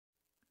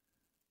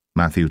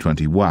Matthew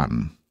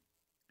 21.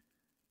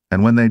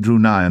 And when they drew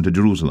nigh unto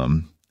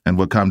Jerusalem, and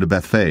were come to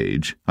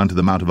Bethphage, unto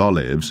the Mount of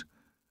Olives,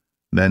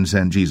 then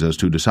sent Jesus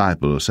 2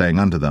 disciples, saying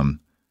unto them,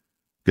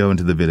 Go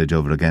into the village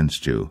over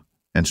against you,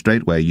 and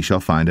straightway ye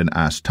shall find an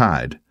ass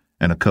tied,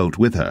 and a colt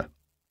with her.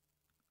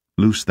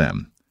 Loose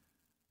them,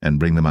 and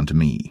bring them unto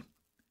me.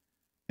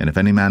 And if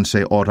any man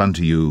say aught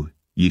unto you,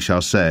 ye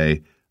shall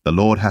say, The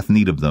Lord hath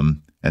need of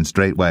them, and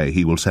straightway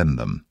he will send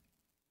them.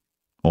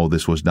 All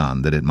this was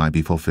done, that it might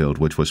be fulfilled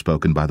which was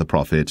spoken by the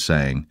prophet,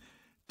 saying,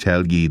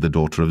 Tell ye the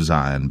daughter of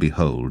Zion,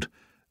 Behold,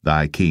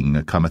 thy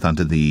king cometh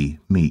unto thee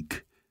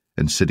meek,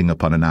 and sitting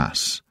upon an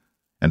ass,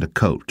 and a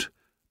colt,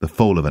 the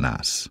foal of an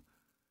ass.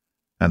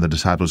 And the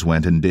disciples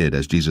went and did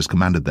as Jesus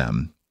commanded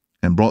them,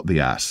 and brought the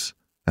ass,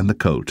 and the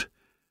colt,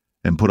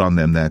 and put on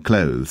them their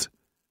clothes,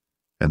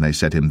 and they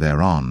set him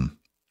thereon.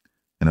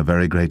 And a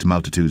very great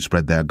multitude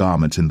spread their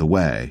garments in the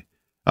way.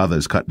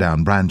 Others cut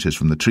down branches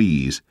from the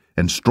trees,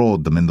 and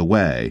strawed them in the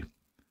way.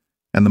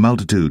 And the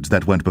multitudes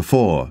that went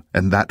before,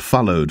 and that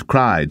followed,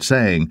 cried,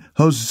 saying,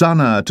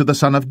 Hosanna to the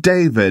Son of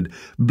David!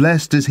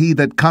 Blessed is he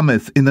that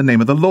cometh in the name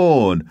of the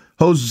Lord!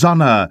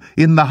 Hosanna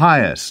in the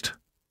highest!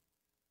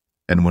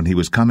 And when he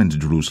was come into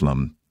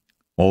Jerusalem,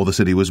 all the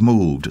city was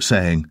moved,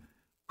 saying,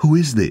 Who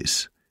is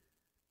this?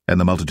 And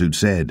the multitude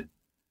said,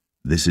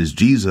 This is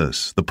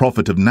Jesus, the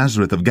prophet of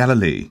Nazareth of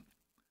Galilee.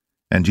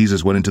 And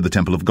Jesus went into the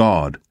temple of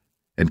God,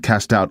 and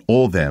cast out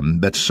all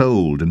them that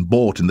sold and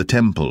bought in the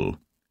temple,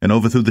 and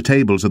overthrew the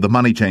tables of the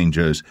money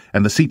changers,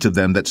 and the seats of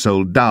them that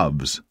sold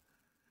doves,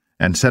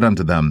 and said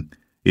unto them,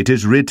 It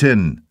is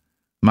written,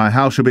 My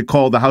house shall be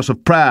called the house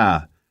of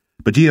prayer,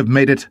 but ye have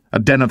made it a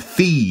den of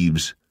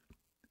thieves.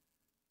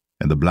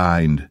 And the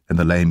blind and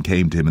the lame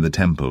came to him in the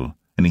temple,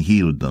 and he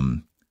healed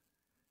them.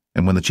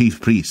 And when the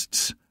chief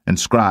priests and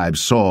scribes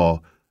saw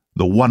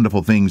the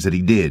wonderful things that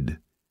he did,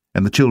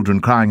 and the children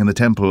crying in the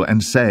temple,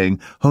 and saying,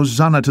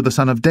 Hosanna to the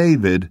Son of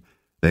David,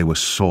 they were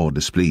sore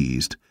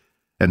displeased,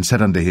 and said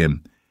unto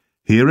him,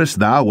 Hearest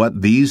thou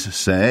what these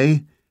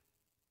say?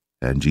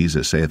 And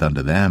Jesus saith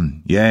unto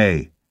them,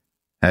 Yea,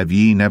 have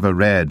ye never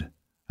read,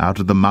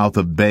 Out of the mouth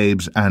of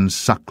babes and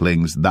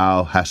sucklings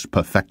thou hast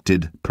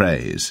perfected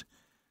praise?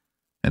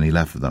 And he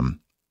left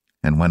them,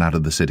 and went out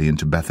of the city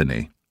into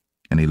Bethany,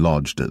 and he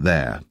lodged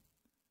there.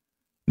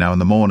 Now in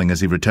the morning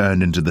as he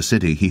returned into the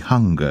city, he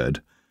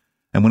hungered.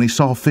 And when he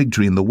saw a fig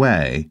tree in the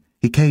way,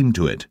 he came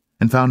to it,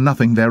 and found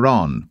nothing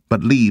thereon,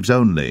 but leaves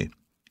only,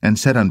 and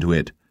said unto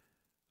it,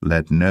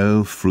 Let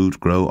no fruit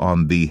grow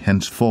on thee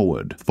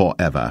henceforward for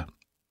ever.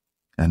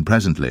 And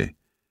presently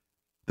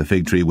the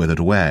fig tree withered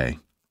away.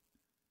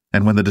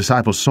 And when the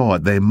disciples saw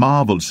it, they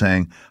marveled,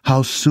 saying,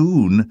 How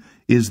soon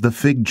is the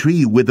fig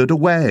tree withered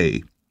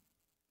away?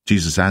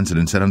 Jesus answered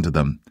and said unto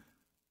them,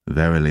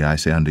 Verily I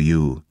say unto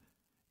you,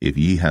 if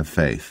ye have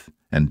faith,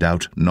 and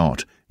doubt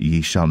not,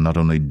 ye shall not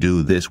only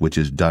do this which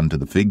is done to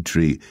the fig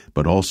tree,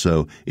 but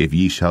also, if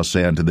ye shall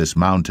say unto this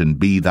mountain,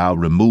 Be thou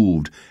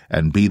removed,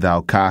 and be thou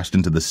cast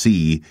into the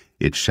sea,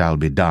 it shall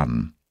be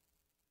done.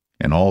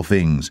 And all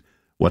things,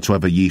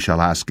 whatsoever ye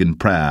shall ask in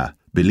prayer,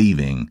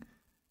 believing,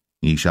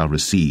 ye shall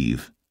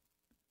receive.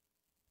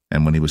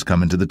 And when he was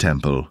come into the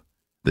temple,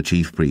 the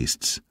chief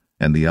priests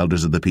and the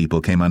elders of the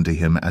people came unto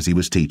him as he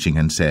was teaching,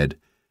 and said,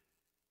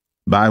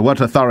 By what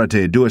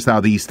authority doest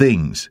thou these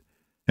things?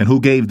 And who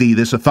gave thee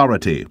this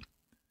authority?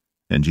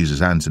 And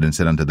Jesus answered and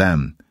said unto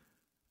them,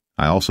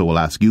 I also will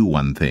ask you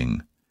one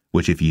thing,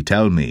 which if ye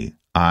tell me,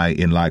 I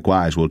in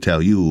likewise will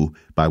tell you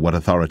by what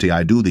authority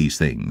I do these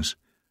things.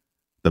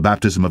 The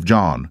baptism of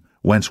John,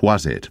 whence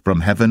was it,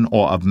 from heaven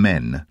or of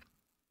men?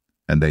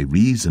 And they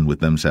reasoned with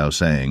themselves,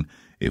 saying,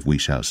 If we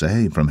shall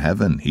say, From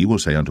heaven, he will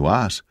say unto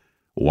us,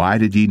 Why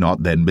did ye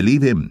not then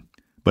believe him?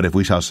 But if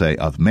we shall say,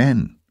 Of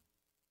men,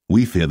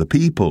 we fear the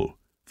people,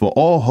 for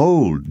all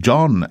hold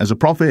John as a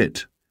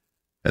prophet.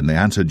 And they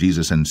answered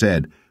Jesus and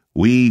said,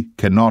 We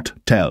cannot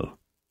tell.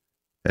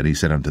 And he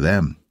said unto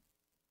them,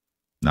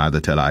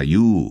 Neither tell I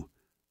you,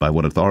 by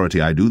what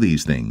authority I do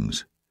these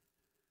things.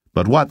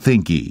 But what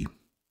think ye?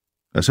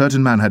 A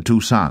certain man had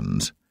 2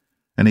 sons,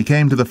 and he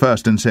came to the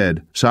first and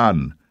said,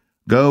 Son,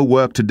 go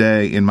work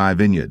today in my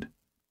vineyard.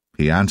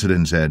 He answered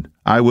and said,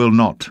 I will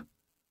not.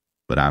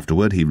 But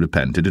afterward he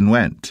repented and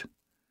went.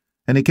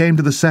 And he came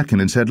to the second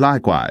and said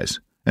likewise.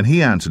 And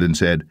he answered and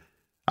said,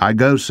 I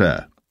go,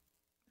 sir,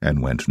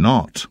 and went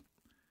not.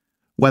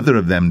 Whether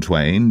of them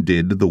twain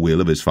did the will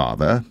of his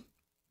father?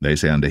 They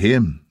say unto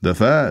him, The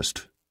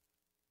first.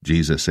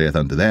 Jesus saith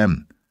unto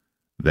them,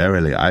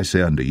 Verily I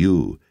say unto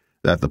you,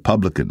 that the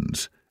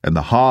publicans and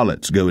the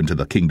harlots go into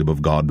the kingdom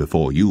of God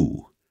before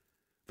you.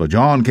 For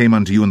John came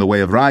unto you in the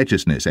way of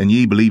righteousness, and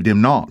ye believed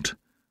him not.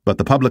 But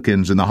the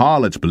publicans and the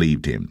harlots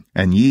believed him,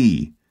 and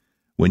ye,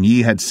 when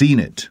ye had seen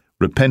it,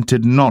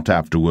 repented not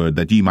afterward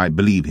that ye might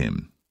believe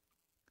him.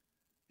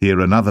 Hear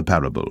another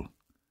parable.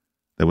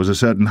 There was a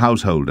certain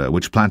householder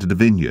which planted a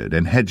vineyard,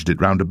 and hedged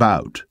it round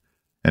about,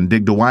 and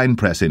digged a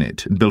winepress in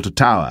it, and built a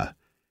tower,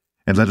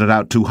 and let it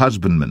out to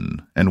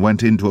husbandmen, and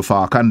went into a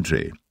far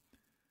country.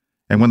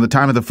 And when the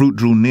time of the fruit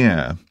drew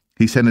near,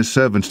 he sent his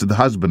servants to the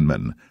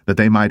husbandmen, that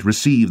they might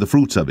receive the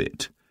fruits of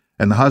it.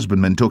 And the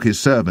husbandmen took his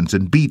servants,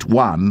 and beat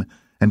one,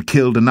 and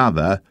killed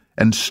another,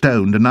 and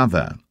stoned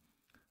another.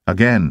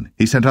 Again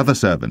he sent other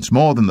servants,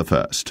 more than the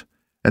first,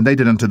 and they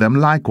did unto them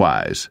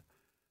likewise.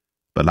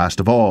 But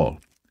last of all,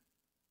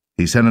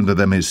 he sent unto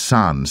them his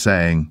son,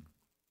 saying,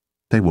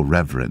 They will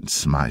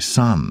reverence my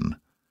son.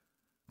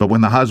 But when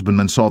the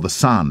husbandmen saw the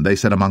son, they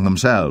said among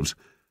themselves,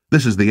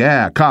 This is the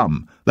heir,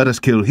 come, let us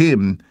kill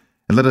him,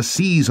 and let us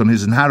seize on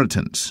his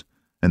inheritance.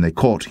 And they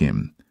caught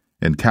him,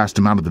 and cast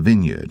him out of the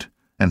vineyard,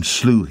 and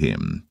slew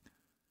him.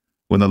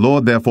 When the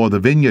Lord therefore of the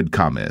vineyard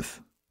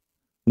cometh,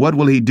 what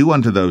will he do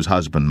unto those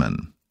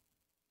husbandmen?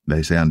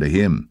 They say unto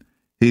him,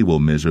 He will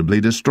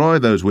miserably destroy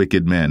those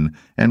wicked men,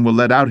 and will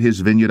let out his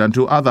vineyard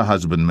unto other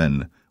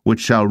husbandmen, which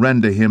shall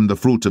render him the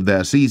fruits of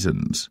their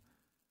seasons.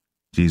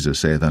 Jesus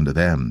saith unto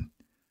them,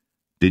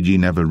 Did ye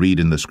never read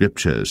in the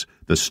Scriptures,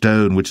 The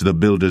stone which the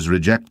builders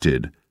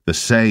rejected, the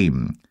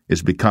same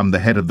is become the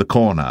head of the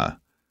corner?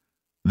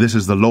 This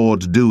is the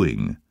Lord's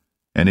doing,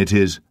 and it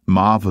is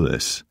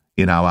marvelous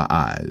in our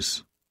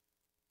eyes.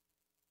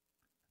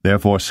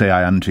 Therefore say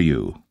I unto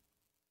you,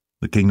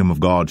 The kingdom of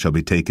God shall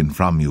be taken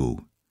from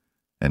you,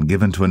 and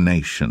given to a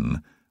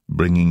nation,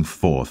 bringing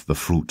forth the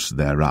fruits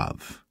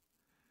thereof.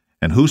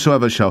 And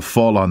whosoever shall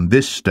fall on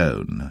this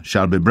stone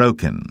shall be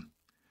broken,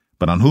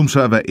 but on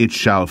whomsoever it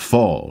shall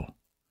fall,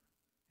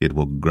 it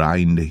will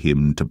grind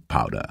him to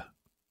powder.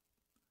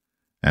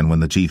 And when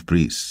the chief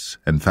priests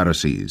and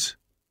Pharisees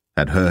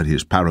had heard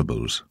his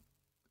parables,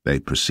 they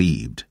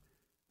perceived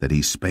that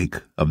he spake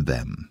of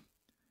them.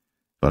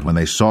 But when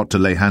they sought to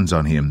lay hands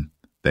on him,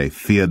 they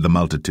feared the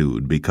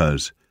multitude,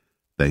 because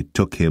they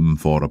took him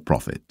for a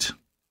prophet.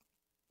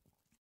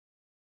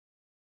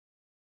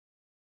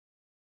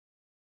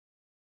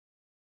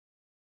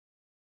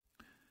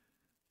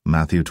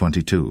 Matthew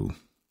 22.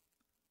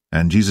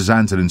 And Jesus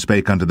answered and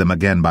spake unto them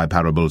again by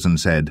parables, and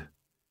said,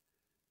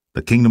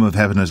 The kingdom of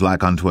heaven is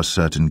like unto a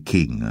certain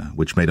king,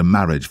 which made a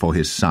marriage for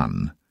his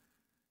son,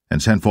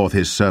 and sent forth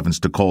his servants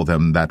to call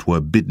them that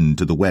were bidden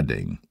to the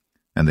wedding,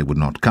 and they would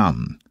not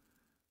come.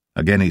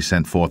 Again he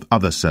sent forth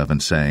other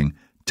servants, saying,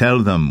 Tell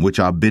them which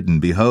are bidden,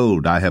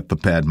 Behold, I have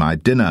prepared my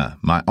dinner,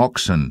 my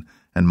oxen,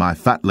 and my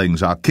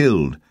fatlings are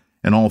killed,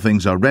 and all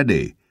things are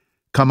ready.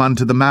 Come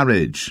unto the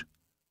marriage.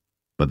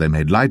 But they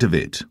made light of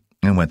it,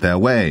 and went their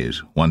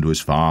ways, one to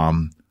his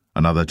farm,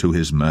 another to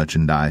his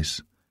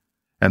merchandise.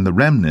 And the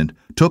remnant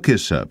took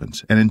his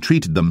servants, and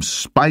entreated them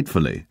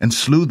spitefully, and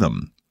slew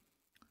them.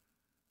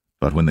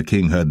 But when the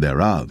king heard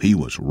thereof, he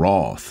was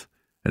wroth,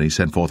 and he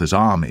sent forth his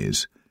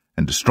armies,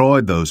 and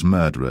destroyed those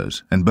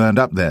murderers, and burned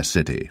up their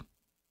city.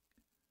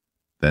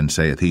 Then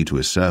saith he to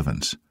his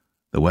servants,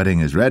 The wedding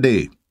is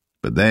ready,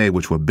 but they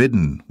which were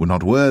bidden were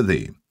not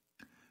worthy.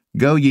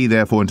 Go ye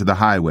therefore into the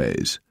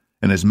highways,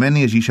 and as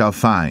many as ye shall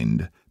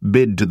find,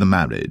 bid to the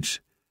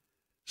marriage.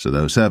 So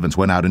those servants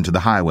went out into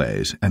the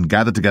highways, and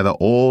gathered together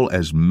all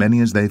as many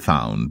as they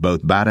found,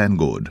 both bad and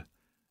good.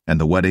 And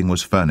the wedding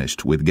was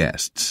furnished with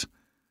guests.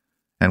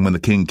 And when the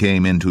king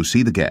came in to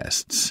see the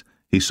guests,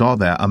 he saw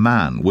there a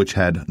man which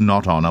had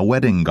not on a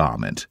wedding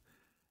garment.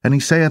 And he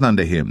saith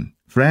unto him,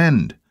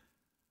 Friend,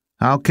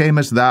 how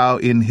camest thou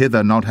in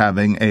hither not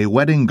having a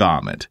wedding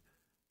garment?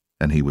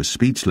 And he was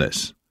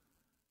speechless.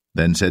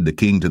 Then said the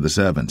king to the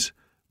servants,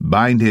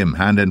 Bind him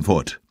hand and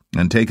foot,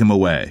 and take him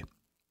away,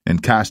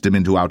 and cast him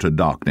into outer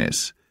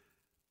darkness.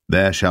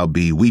 There shall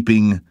be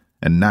weeping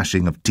and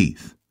gnashing of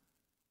teeth.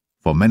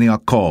 For many are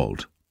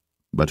called,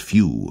 but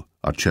few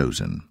are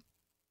chosen.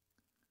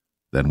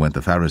 Then went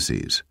the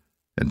Pharisees,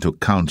 and took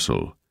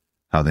counsel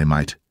how they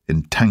might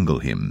entangle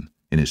him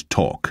in his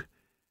talk.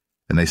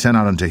 And they sent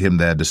out unto him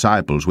their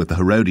disciples with the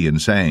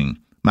Herodians, saying,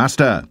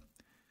 Master,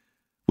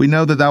 we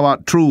know that thou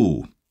art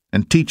true,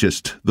 and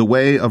teachest the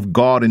way of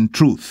God in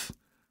truth.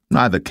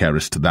 Neither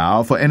carest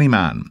thou for any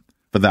man,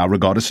 for thou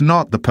regardest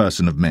not the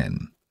person of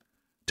men.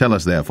 Tell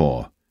us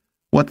therefore,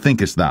 what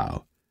thinkest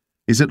thou?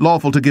 Is it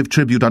lawful to give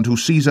tribute unto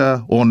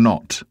Caesar, or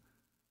not?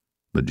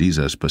 But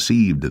Jesus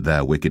perceived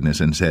their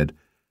wickedness, and said,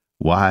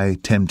 Why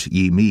tempt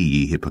ye me,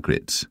 ye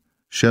hypocrites?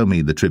 Show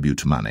me the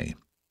tribute money.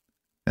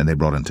 And they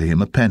brought unto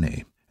him a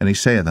penny. And he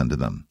saith unto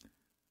them,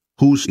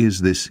 Whose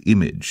is this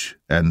image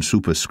and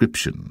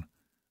superscription?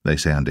 They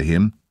say unto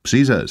him,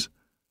 Caesar's.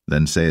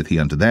 Then saith he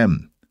unto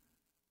them,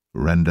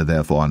 Render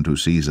therefore unto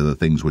Caesar the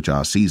things which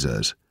are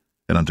Caesar's,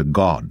 and unto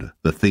God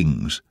the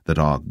things that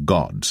are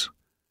God's.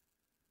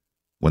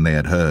 When they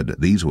had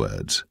heard these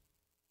words,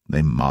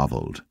 they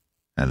marveled,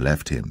 and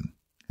left him,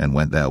 and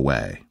went their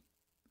way.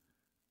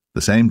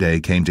 The same day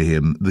came to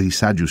him the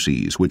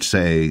Sadducees, which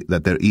say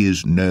that there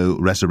is no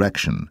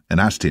resurrection, and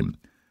asked him,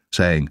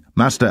 saying,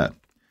 Master,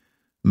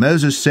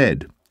 Moses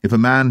said, If a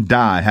man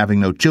die having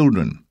no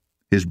children,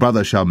 his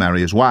brother shall marry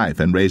his wife,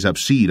 and raise up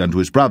seed unto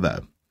his brother.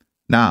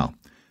 Now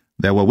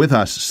there were with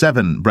us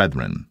 7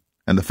 brethren,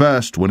 and the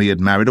first, when he had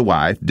married a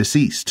wife,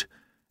 deceased,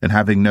 and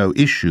having no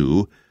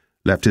issue,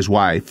 left his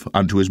wife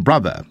unto his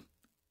brother.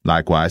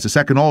 Likewise the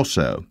second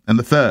also, and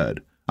the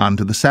third,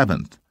 unto the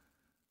 7th.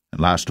 And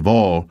last of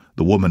all,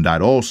 the woman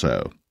died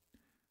also.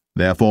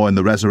 Therefore in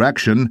the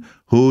resurrection,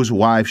 whose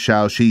wife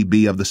shall she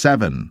be of the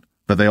 7?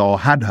 For they all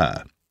had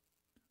her.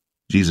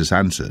 Jesus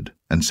answered,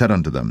 and said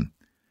unto them,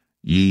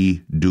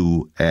 Ye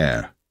do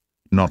err,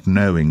 not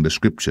knowing the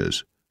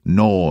Scriptures,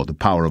 nor the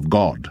power of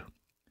God.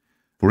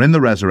 For in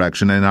the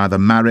resurrection they neither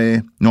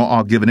marry, nor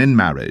are given in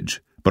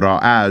marriage, but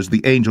are as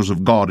the angels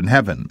of God in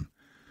heaven.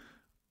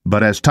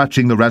 But as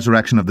touching the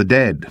resurrection of the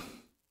dead,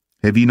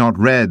 have ye not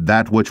read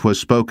that which was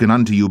spoken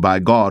unto you by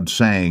God,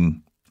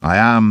 saying, I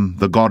am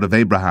the God of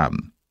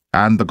Abraham,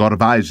 and the God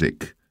of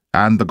Isaac,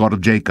 and the God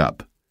of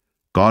Jacob?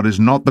 God is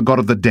not the God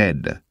of the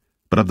dead,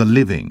 but of the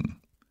living.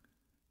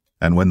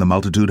 And when the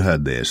multitude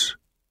heard this,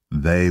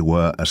 they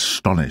were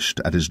astonished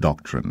at his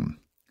doctrine.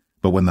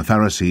 But when the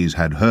Pharisees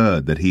had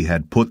heard that he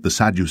had put the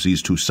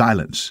Sadducees to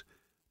silence,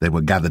 they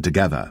were gathered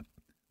together.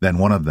 Then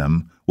one of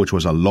them, which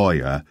was a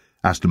lawyer,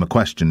 asked him a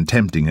question,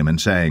 tempting him, and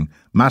saying,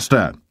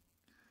 Master,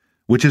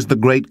 which is the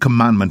great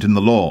commandment in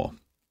the law?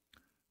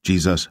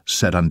 Jesus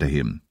said unto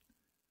him,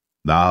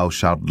 Thou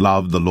shalt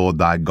love the Lord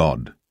thy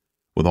God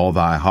with all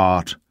thy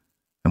heart,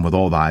 and with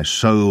all thy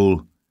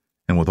soul,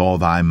 and with all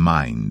thy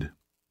mind.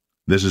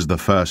 This is the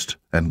first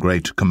and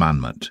great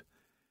commandment.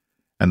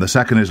 And the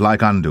second is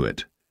like unto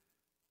it,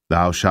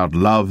 Thou shalt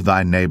love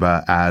thy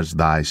neighbor as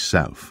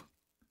thyself.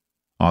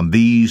 On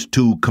these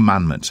 2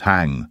 commandments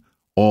hang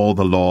all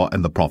the law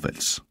and the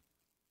prophets.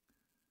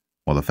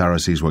 While the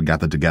Pharisees were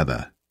gathered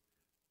together,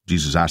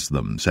 Jesus asked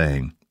them,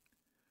 saying,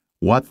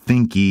 What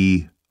think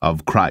ye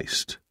of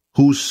Christ?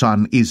 Whose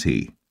son is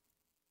he?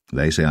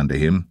 They say unto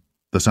him,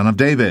 The son of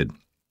David.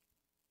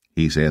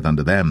 He saith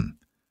unto them,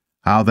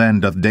 How then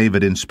doth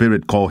David in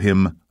spirit call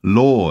him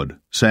Lord,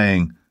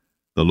 saying,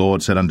 The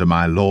Lord said unto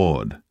my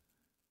Lord,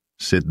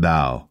 Sit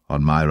thou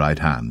on my right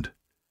hand,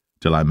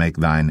 till I make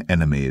thine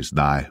enemies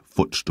thy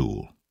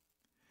footstool.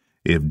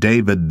 If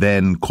David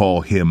then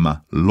call him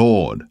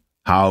Lord,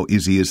 how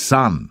is he his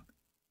son?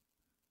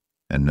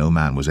 And no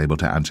man was able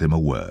to answer him a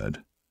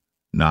word,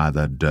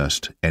 neither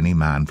durst any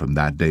man from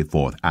that day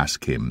forth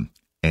ask him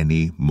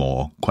any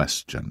more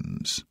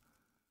questions.